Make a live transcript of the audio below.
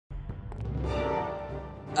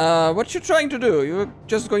What you trying to do? You're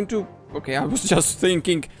just going to... Okay, I was just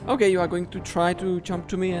thinking... Okay, you are going to try to jump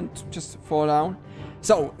to me and just fall down.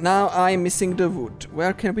 So, now I'm missing the wood.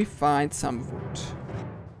 Where can we find some wood?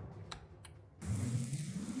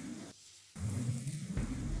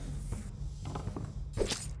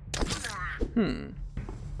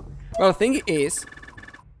 Well, the thing is...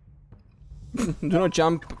 do not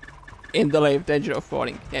jump in the live danger of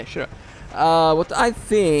falling. Yeah, sure. What I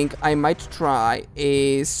think I might try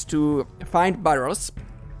is to find barrels,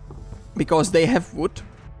 because they have wood,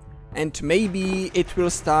 and maybe it will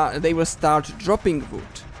start. They will start dropping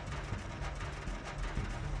wood,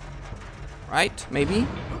 right? Maybe.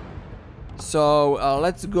 So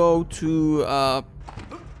let's go to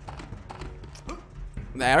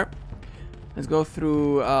there. Let's go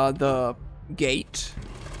through the gate,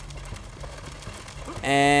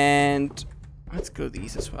 and let's go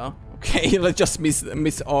these as well. Okay, let's just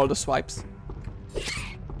miss all the swipes. There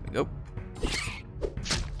we go.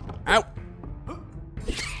 Ow!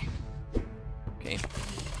 Okay.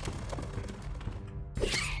 There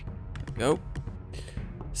we go.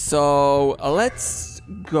 So let's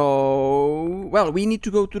go. Well, we need to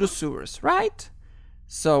go to the sewers, right?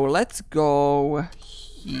 So let's go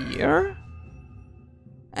here,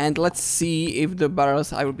 and let's see if the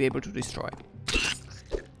barrels I will be able to destroy.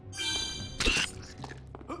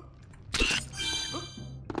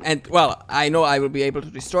 And, well, I know I will be able to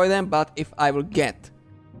destroy them, but if I will get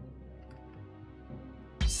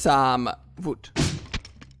some wood.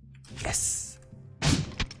 Yes!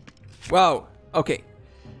 Wow, okay.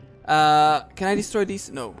 Can I destroy these?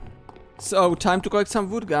 No. So, time to collect some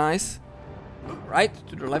wood, guys. Right,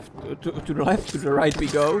 to the left, to the left, to the right we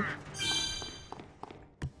go.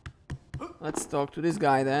 Let's talk to this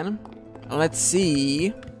guy then. Let's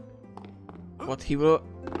see what he will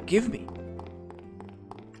give me.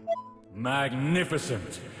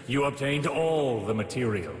 Magnificent! You obtained all the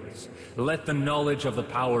materials. Let the knowledge of the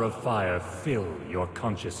power of fire fill your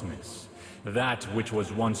consciousness. That which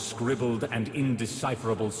was once scribbled and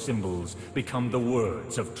indecipherable symbols become the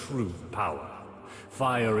words of true power.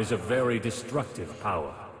 Fire is a very destructive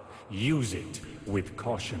power. Use it with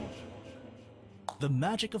caution. The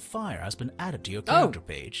magic of fire has been added to your character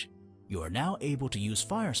page. You are now able to use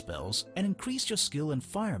fire spells and increase your skill in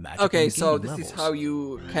fire magic. Okay, so this is how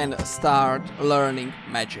you can start learning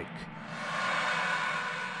magic.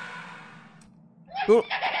 Cool.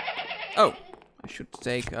 Oh, I should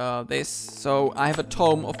take this. So I have a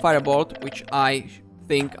Tome of Firebolt, which I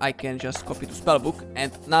think I can just copy to spellbook,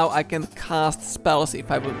 and now I can cast spells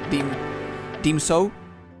if I would deem so.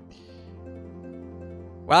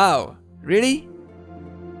 Wow, really?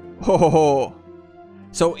 Ho ho ho.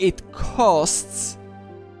 So it costs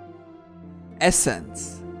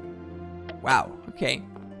essence. Wow, okay.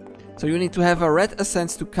 So you need to have a red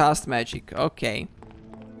essence to cast magic, okay.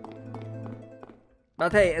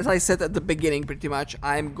 But hey, as I said at the beginning, pretty much,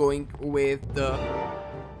 I'm going with the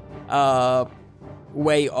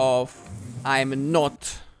way of I'm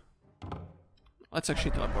not... Let's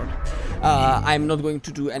actually teleport. I'm not going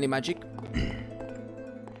to do any magic.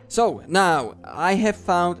 So, now, I have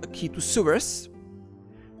found a key to sewers.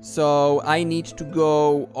 So I need to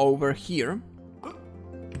go over here,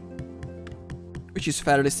 which is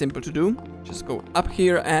fairly simple to do. Just go up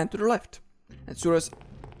here and to the left. And sewers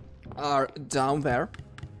are down there.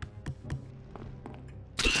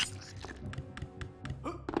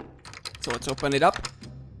 So let's open it up.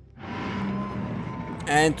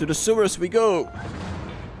 And to the sewers we go.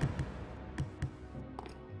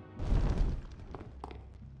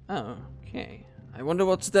 Oh, okay. I wonder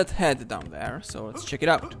what's that head down there, so let's check it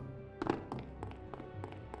out.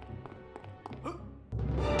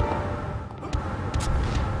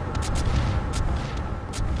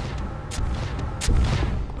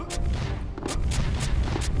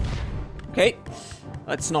 Okay,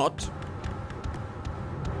 let's not.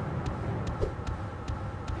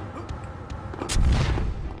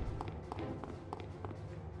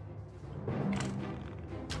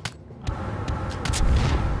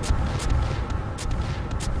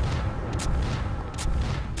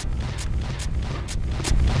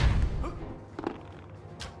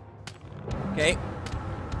 Okay.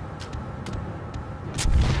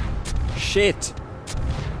 Shit.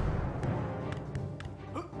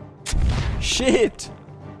 Shit.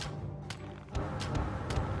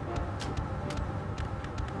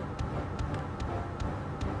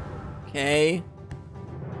 Okay.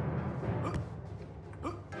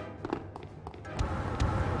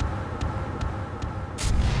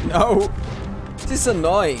 No. This is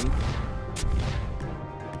annoying.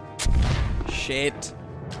 Shit.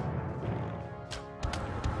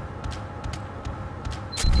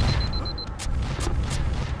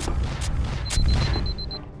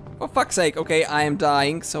 fuck's sake. Okay, I am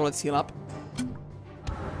dying, so let's heal up.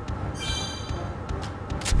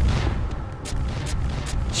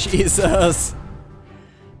 Jesus.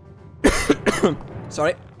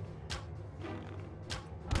 Sorry.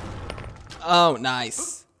 Oh,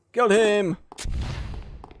 nice. Killed him.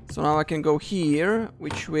 So now I can go here,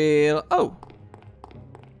 which will... Oh.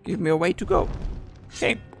 Give me a way to go.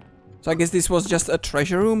 Okay. So I guess this was just a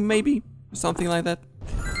treasure room, maybe? Something like that.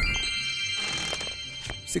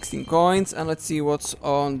 16 coins, and let's see what's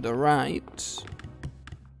on the right.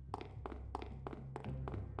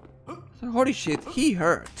 So, holy shit, he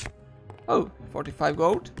hurt. Oh, 45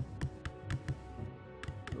 gold.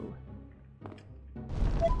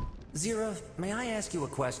 Zira, may I ask you a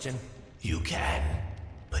question? You can,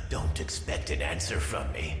 but don't expect an answer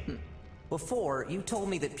from me. Before, you told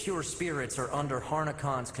me that pure spirits are under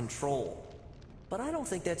Harnakon's control. But I don't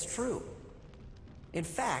think that's true. In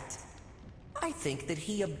fact, I think that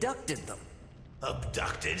he abducted them.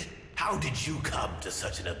 Abducted? How did you come to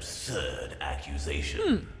such an absurd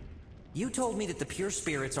accusation? You told me that the pure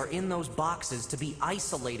spirits are in those boxes to be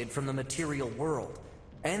isolated from the material world.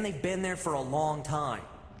 And they've been there for a long time.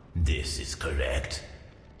 This is correct.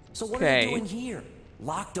 So what are they doing here?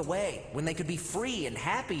 Locked away, when they could be free and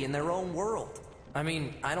happy in their own world. I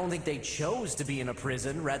mean, I don't think they chose to be in a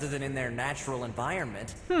prison rather than in their natural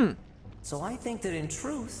environment. So I think that in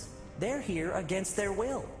truth, they're here against their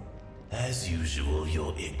will. As usual,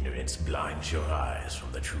 your ignorance blinds your eyes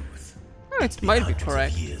from the truth. It might be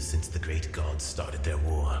correct. Hundreds of years since the great gods started their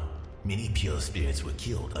war, many pure spirits were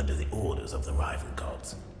killed under the orders of the rival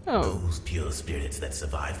gods. Those pure spirits that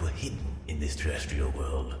survived were hidden in this terrestrial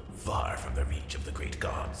world, far from the reach of the great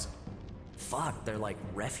gods. Fuck, they're like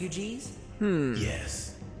refugees?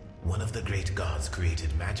 Yes. One of the great gods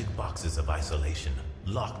created magic boxes of isolation,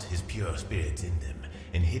 locked his pure spirits in them,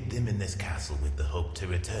 and hid them in this castle with the hope to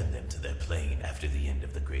return them to their plane after the end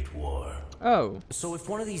of the Great War. So if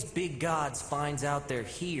one of these big gods finds out they're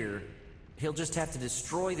here, he'll just have to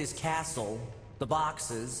destroy this castle, the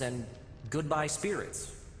boxes, and goodbye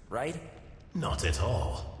spirits, right? Not at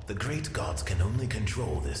all. The great gods can only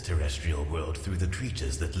control this terrestrial world through the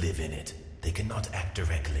creatures that live in it. They cannot act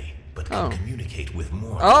directly, but can communicate with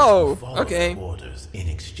mortals who follow their orders in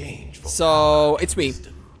exchange for So it's me.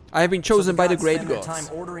 I have been chosen by the great gods. Time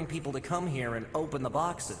ordering people to come here and open the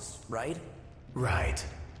boxes, right? Right.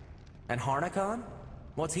 And Harnakon?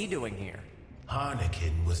 What's he doing here?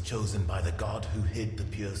 Harnakin was chosen by the god who hid the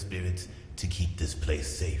pure spirits to keep this place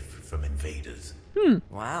safe from invaders.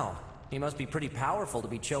 Wow. He must be pretty powerful to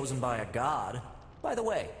be chosen by a god. By the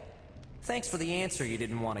way, thanks for the answer you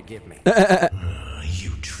didn't want to give me.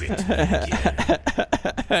 You tricked me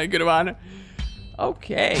again. Good one.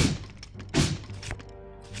 Okay.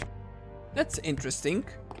 That's interesting.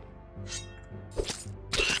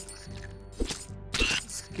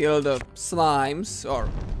 Let's kill the slimes or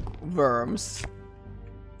worms.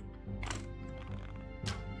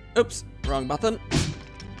 Oops, wrong button.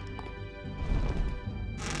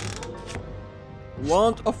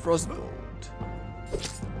 Wand of Frostbolt.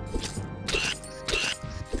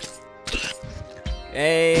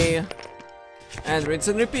 Okay. And rinse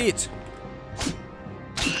and repeat.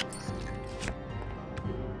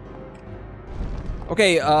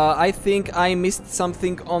 Okay, I think I missed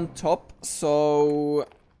something on top, so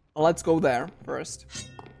let's go there first,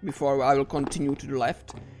 before I will continue to the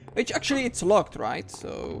left. Which actually it's locked, right?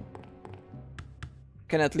 So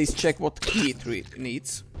can at least check what key it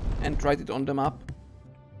needs and write it on the map.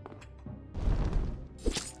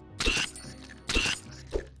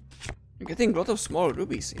 I'm getting a lot of small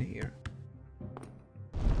rubies in here.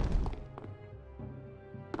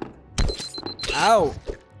 Ow!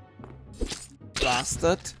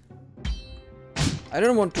 Bastard. I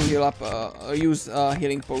don't want to heal up, use a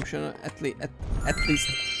healing potion, at least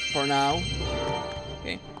for now.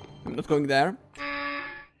 Okay, I'm not going there.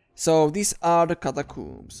 So these are the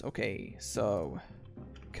catacombs. Okay, so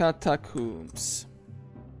catacombs.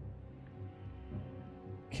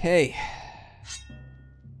 Okay.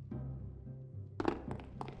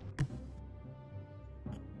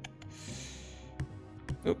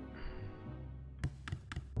 Oop.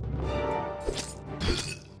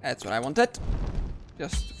 That's what I wanted.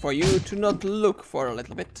 Just for you to not look for a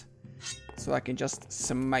little bit. So I can just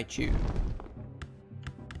smite you.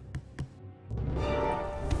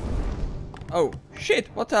 Oh, shit,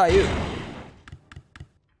 what are you?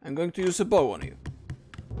 I'm going to use a bow on you.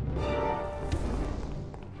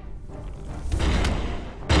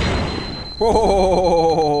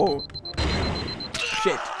 Whoa!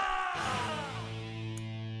 Shit.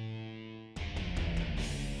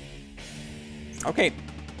 Okay.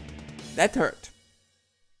 That hurt.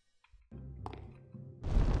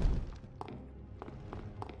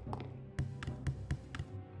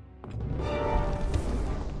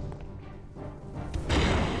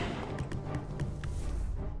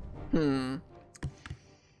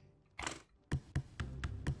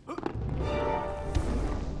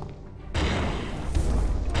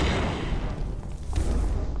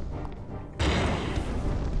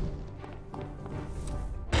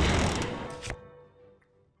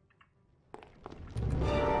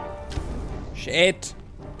 Shit.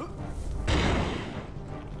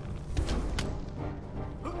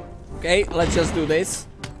 Okay, let's just do this.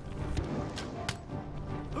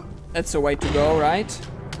 That's the way to go, right?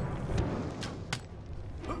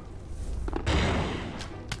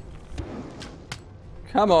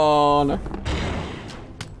 Come on.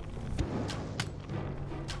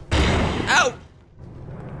 Ow!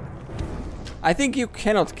 I think you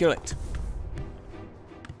cannot kill it.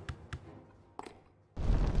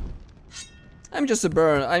 I'm just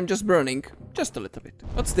burning. Just a little bit.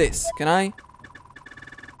 What's this? Can I?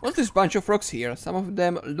 What's this bunch of rocks here? Some of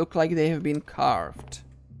them look like they have been carved.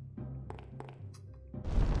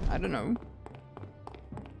 I don't know.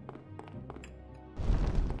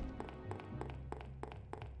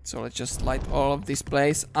 So let's just light all of this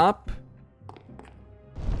place up.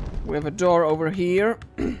 We have a door over here.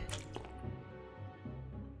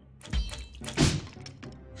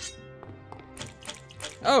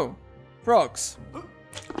 Oh, frogs.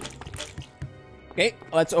 Okay,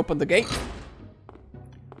 let's open the gate.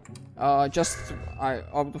 Just out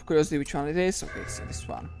of curiosity, which one it is? Okay, it's this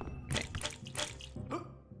one. Okay.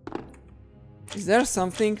 Is there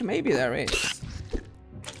something? Maybe there is.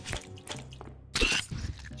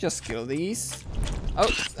 Just kill these. Oh,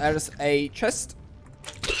 there's a chest.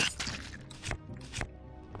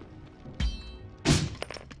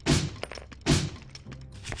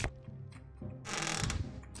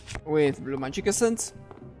 With blue magic essence.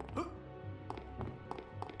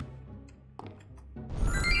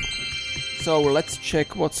 So let's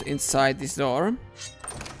check what's inside this door.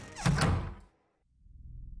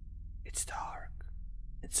 It's dark.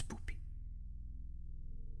 It's spoopy.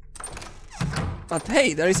 But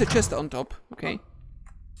hey, there is a chest on top. Okay.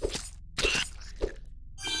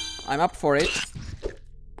 I'm up for it.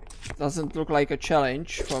 Doesn't look like a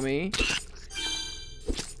challenge for me.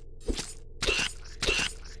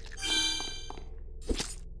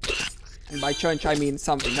 And by challenge I mean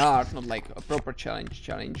something hard, not like a proper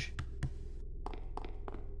challenge.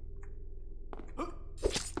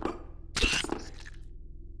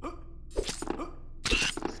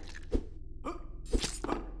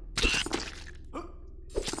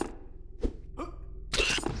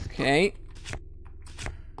 Okay.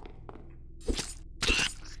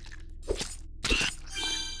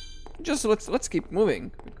 Just let's keep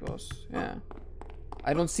moving because yeah,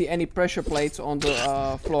 I don't see any pressure plates on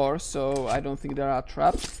the floor, so I don't think there are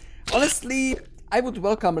traps. Honestly, I would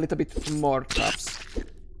welcome a little bit more traps.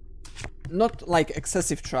 Not like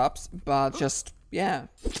excessive traps, but just yeah,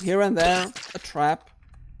 here and there a trap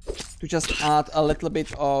to just add a little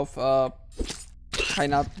bit of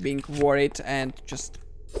kind of being worried and just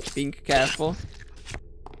being careful.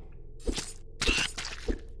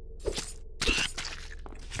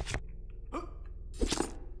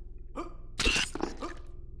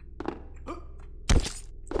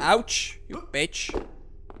 Ouch, you bitch.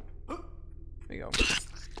 There we go.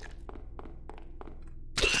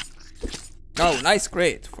 Oh, nice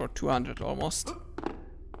crate for 200 almost.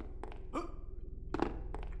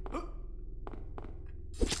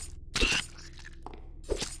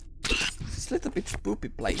 It's a little bit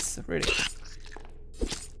spoopy place, really.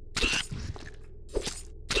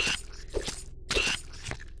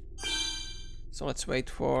 So let's wait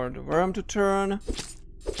for the worm to turn.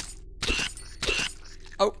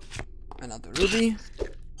 Oh, another ruby.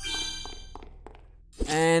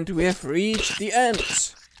 And we have reached the end.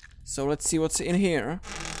 So let's see what's in here.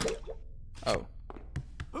 Oh.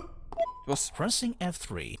 It was pressing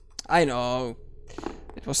F3. I know.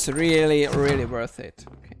 It was really worth it.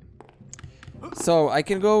 Okay. So I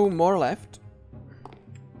can go more left.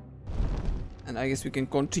 And I guess we can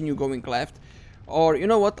continue going left. Or you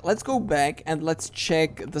know what? Let's go back and let's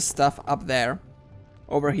check the stuff up there.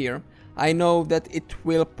 Over here. I know that it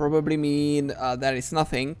will probably mean there is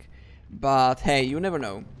nothing. But hey, you never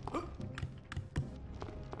know.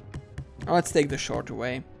 Let's take the short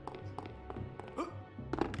way.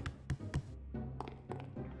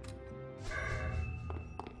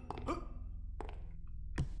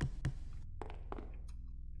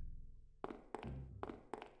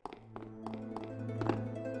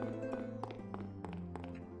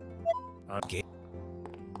 Okay.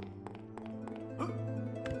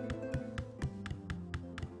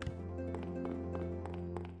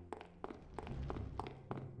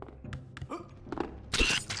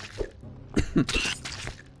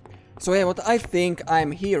 So yeah, what I think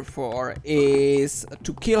I'm here for is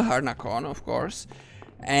to kill Harnakon, of course,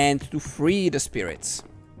 and to free the spirits.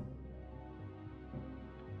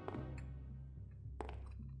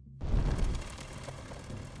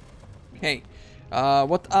 Okay,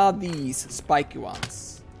 what are these spiky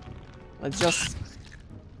ones? Let's just...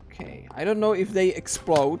 Okay, I don't know if they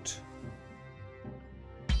explode.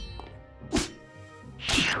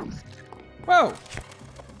 Whoa!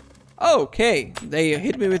 Okay, they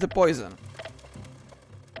hit me with the poison.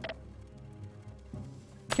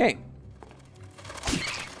 Okay.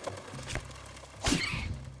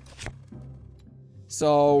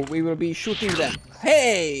 So we will be shooting them.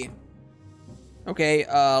 Hey! Okay,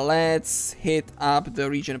 let's hit up the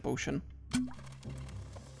regen potion.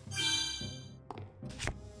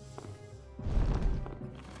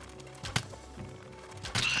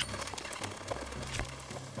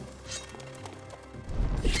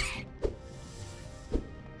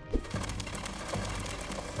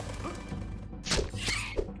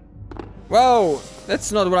 Whoa,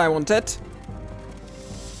 that's not what I wanted.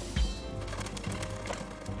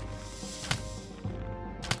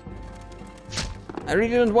 I really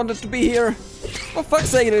didn't want it to be here. For fuck's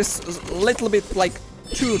sake, it is a little bit like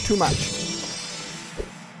too much.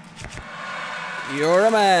 You're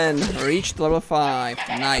a man. Reached level 5.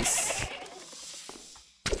 Nice.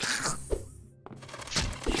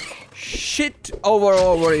 Shit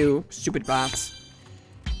over you, stupid bats.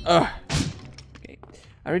 Ugh. Okay.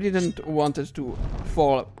 I really didn't want it to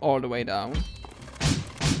fall all the way down.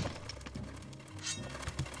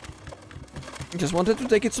 I just wanted to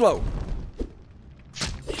take it slow.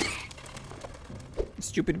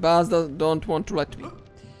 Stupid bats don't want to let me.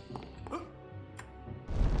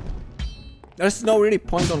 There's no really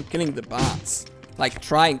point on killing the bats, like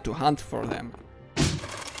trying to hunt for them.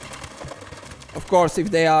 Of course,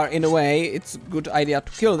 if they are in a way, it's a good idea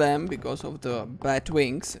to kill them because of the bat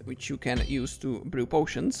wings, which you can use to brew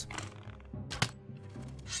potions.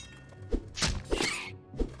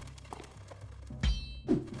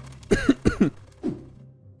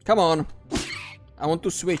 Come on, I want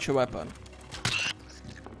to switch a weapon.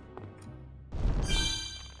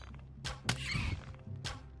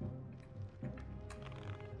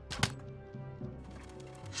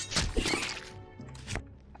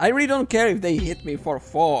 I really don't care if they hit me for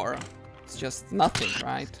 4. It's just nothing,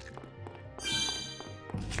 right?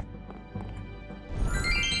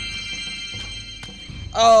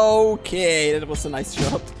 Okay, that was a nice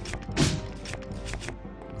shot.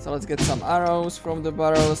 So let's get some arrows from the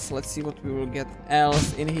barrels. Let's see what we will get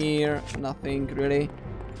else in here. Nothing really.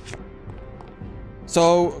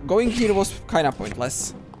 So going here was kind of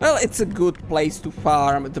pointless. Well, it's a good place to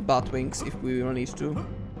farm the bat wings if we will need to.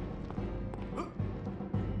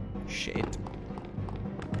 Shit.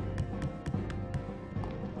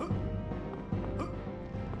 There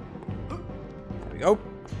we go.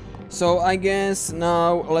 So I guess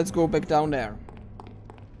now let's go back down there.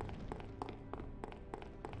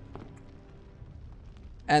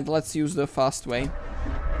 And let's use the fast way.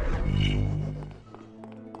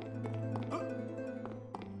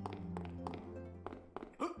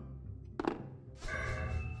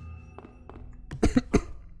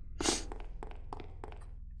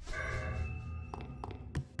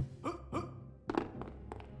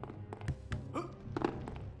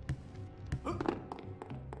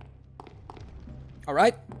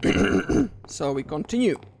 Alright, so we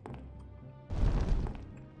continue.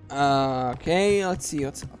 Okay, let's see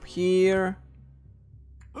what's up here.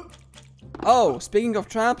 Oh, speaking of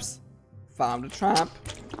traps, found a trap.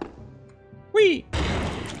 Whee!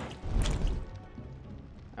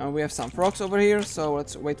 And we have some frogs over here, so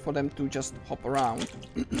let's wait for them to just hop around.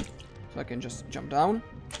 So I can just jump down.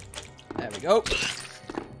 There we go.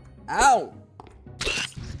 Ow!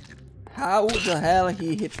 How the hell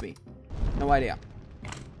he hit me? No idea.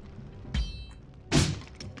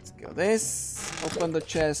 This, open the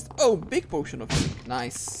chest. Oh, big potion of healing.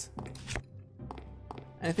 Nice.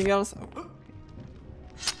 Anything else?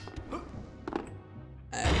 Oh.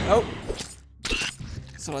 There we go.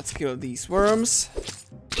 So let's kill these worms.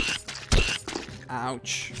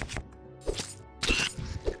 Ouch.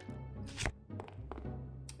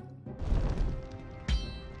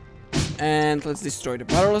 And let's destroy the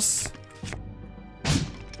barrels.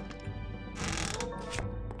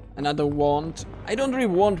 Another wand. I don't really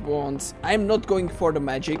want wands. I'm not going for the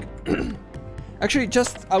magic. Actually,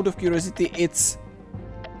 just out of curiosity, it's...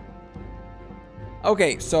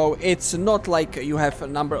 Okay, so it's not like you have a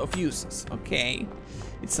number of uses, okay?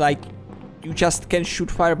 It's like you just can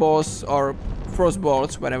shoot fireballs or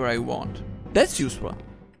frostballs whenever I want. That's useful.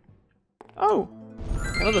 Oh,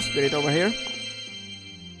 another spirit over here.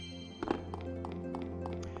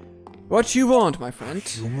 What you want, my friend?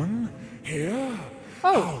 Human? Here?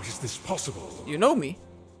 Oh. How is this possible? You know me.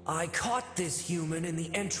 I caught this human in the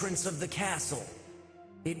entrance of the castle.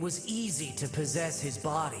 It was easy to possess his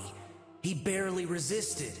body. He barely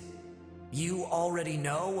resisted. You already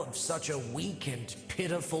know of such a weak and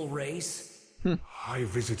pitiful race? I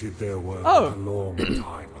visited their world Oh. a long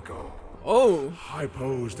time ago. Oh. I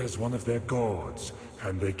posed as one of their gods,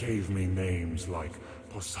 and they gave me names like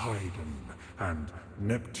Poseidon and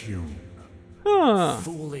Neptune.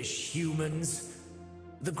 Foolish humans.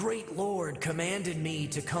 The Great Lord commanded me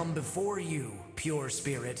to come before you, pure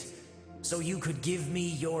spirit, so you could give me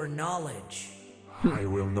your knowledge. I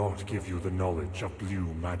will not give you the knowledge of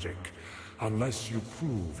blue magic unless you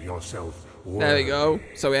prove yourself worthy. There we go.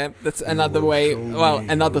 So yeah, that's You another will way, show well, me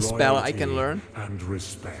another spell I loyalty can learn. And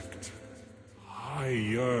respect. I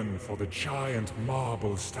yearn for the giant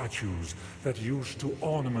marble statues that used to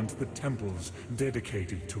ornament the temples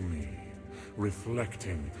dedicated to me,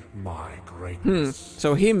 reflecting my greatness.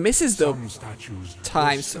 So he misses the Some statues were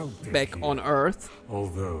times sculpted back here, on Earth.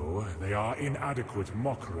 although they are inadequate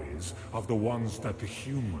mockeries of the ones that the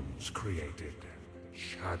humans created.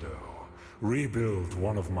 Shadow, rebuild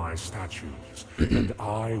one of my statues, and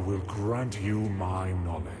I will grant you my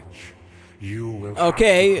knowledge. You will have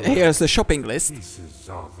Okay, to collect here's the shopping list. pieces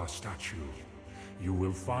of a statue. You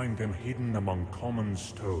will find them hidden among common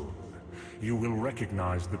stone. You will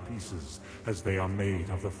recognize the pieces as they are made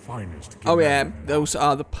of the finest. Oh yeah, gem. those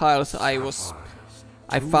are the piles I Sapphires.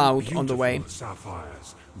 found Two on the way. beautiful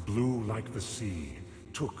sapphires, blue like the sea,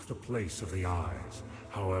 took the place of the eyes.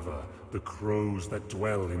 However, the crows that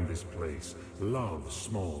dwell in this place love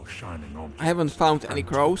small shining objects. I haven't found any and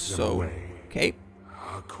crows, took them so away. okay.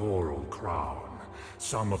 A coral crown.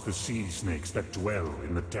 Some of the sea snakes that dwell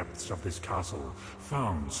in the depths of this castle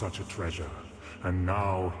found such a treasure, and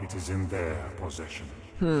now it is in their possession.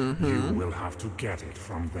 You will have to get it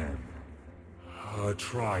from them. A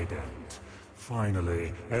trident.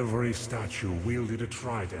 Finally, every statue wielded a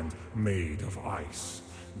trident made of ice.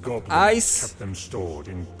 Goblins Ice? kept them stored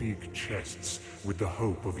in big chests with the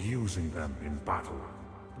hope of using them in battle.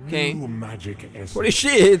 Okay. New magic essence. Holy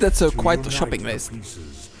shit, that's To quite a unite shopping the list.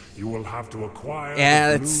 pieces, you will have to acquire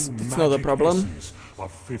Yeah, the that's blue not a magic problem. essence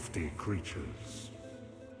of 50 creatures.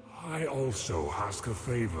 I also ask a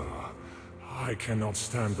favor. I cannot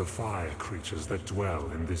stand the fire creatures that dwell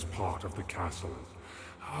in this part of the castle.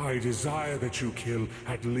 I desire that you kill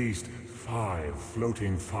at least 5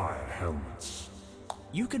 floating fire helmets.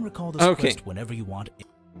 You can recall this Okay. quest whenever you want.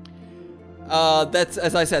 That's,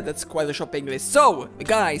 as I said, that's quite a shopping list. So,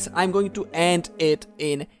 guys, I'm going to end it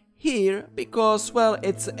in here because, well,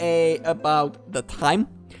 it's about the time,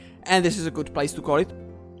 and this is a good place to call it.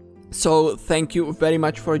 So, thank you very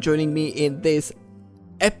much for joining me in this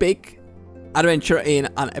epic adventure in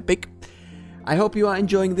UnEpic. I hope you are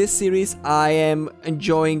enjoying this series. I am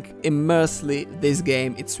enjoying immensely this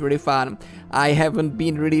game. It's really fun. I haven't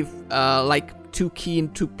been really too keen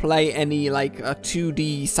to play any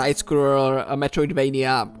 2D side-scroller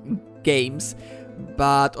Metroidvania games,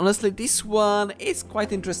 but honestly this one is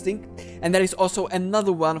quite interesting, and there is also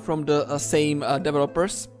another one from the same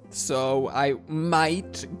developers, so I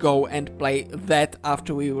might go and play that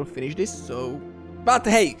after we will finish this. So, but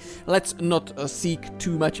hey, let's not seek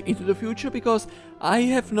too much into the future because I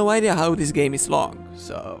have no idea how this game is long.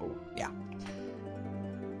 So yeah.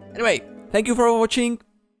 Anyway, thank you for watching.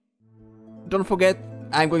 Don't forget,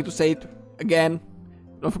 I'm going to say it again,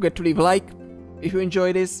 don't forget to leave a like if you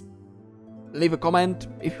enjoy this, leave a comment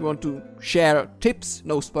if you want to share tips,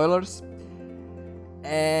 no spoilers,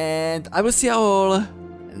 and I will see you all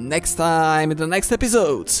next time in the next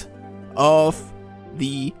episodes of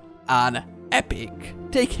the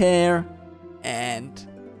UnEpic. Take care and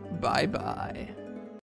bye bye.